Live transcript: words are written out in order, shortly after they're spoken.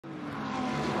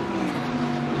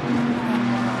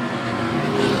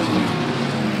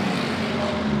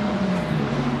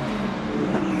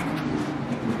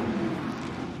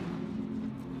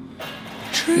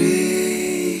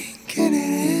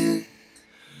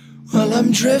while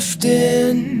I'm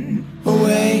drifting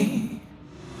away,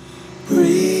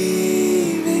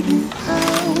 breathing you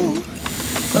out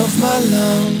of my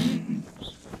lungs,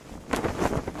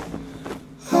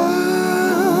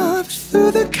 up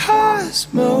through the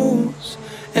cosmos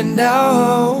and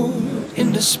out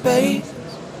into space.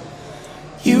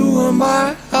 You were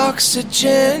my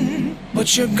oxygen,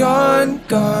 but you're gone,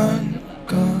 gone,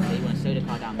 gone.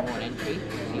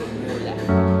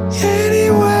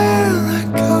 Anywhere I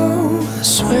go, I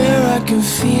swear I can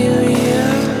feel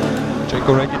you. Check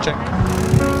already, check.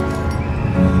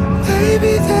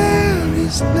 Baby, there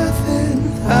is nothing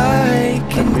I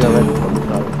can do.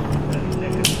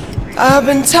 I've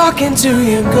been talking to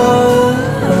your ghost.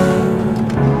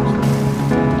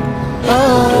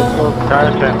 Oh,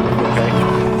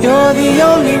 you're the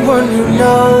only one who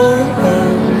knows.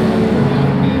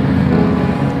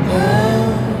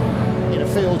 In a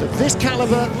field of this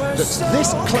caliber, that's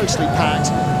this closely packed,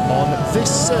 on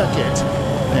this circuit,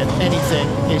 then anything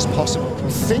is possible. You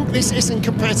think this isn't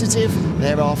competitive?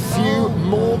 There are few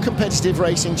more competitive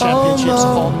racing championships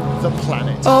on the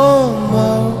planet.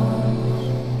 Almost.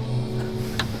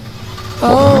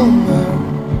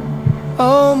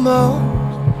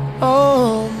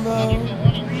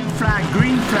 Green flag,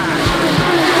 green flag.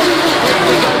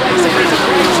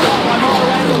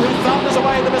 Thunders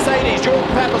away in the Mercedes. Jordan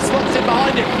Pepper slots in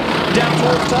behind him. Down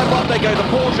towards turn one they go. The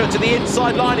Porsche to the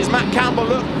inside line is Matt Campbell.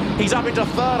 Look, he's up into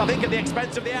third, I think, at the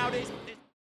expense of the Audis.